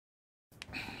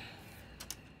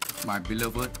My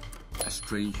beloved,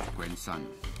 estranged grandson.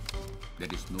 There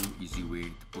is no easy way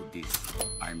to put this.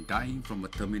 I'm dying from a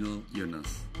terminal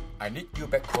illness. I need you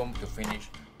back home to finish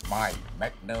my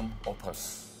magnum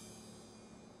opus.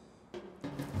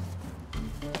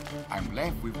 I'm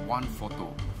left with one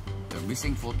photo. The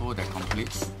missing photo that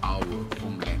completes our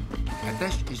homeland.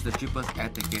 Attached is the cheapest air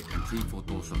ticket and 3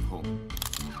 photos of home.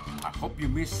 I hope you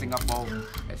miss Singapore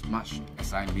as much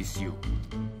as I miss you.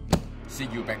 See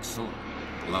you back soon.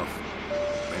 Love,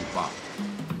 Grandpa.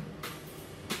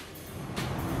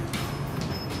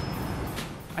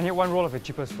 I need 1 roll of the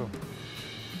cheapest film.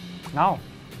 Now.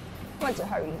 What's your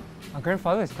hurry? My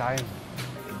grandfather is dying.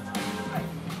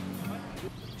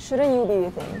 Shouldn't you be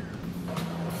with him?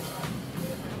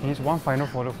 He needs 1 final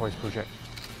photo for his project.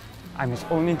 I'm his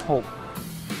only hope.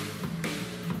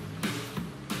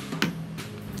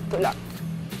 Good luck.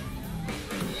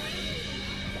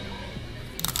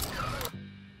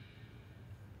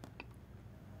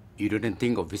 You didn't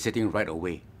think of visiting right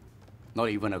away. Not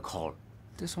even a call.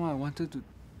 That's why I wanted to...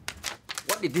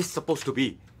 What is this supposed to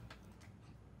be?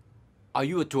 Are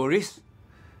you a tourist?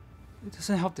 It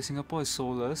doesn't help that Singapore is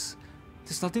soulless.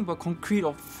 There's nothing but concrete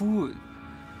or food.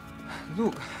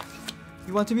 Look,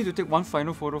 you wanted me to take 1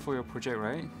 final photo for your project,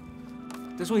 right?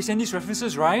 That's why you sent these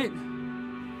references, right?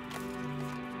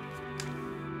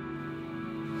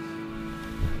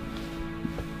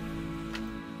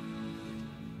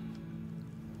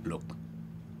 Look.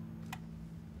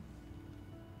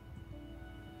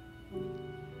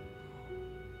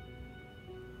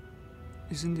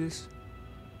 Isn't this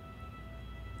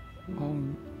all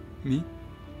me?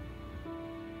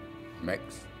 Max,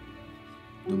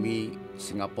 to me,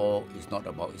 Singapore is not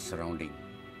about its surrounding.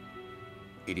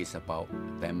 It is about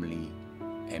family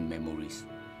and memories.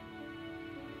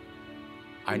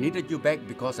 I needed you back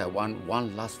because I want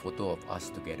 1 last photo of us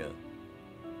together.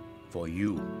 For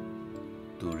you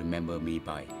to remember me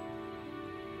by.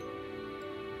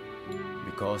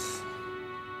 Because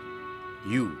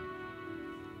you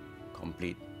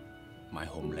complete my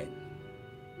homeland.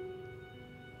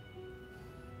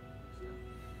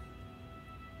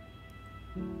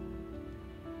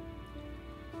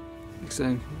 Next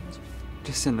time,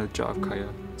 just send a jar of kaya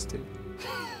instead.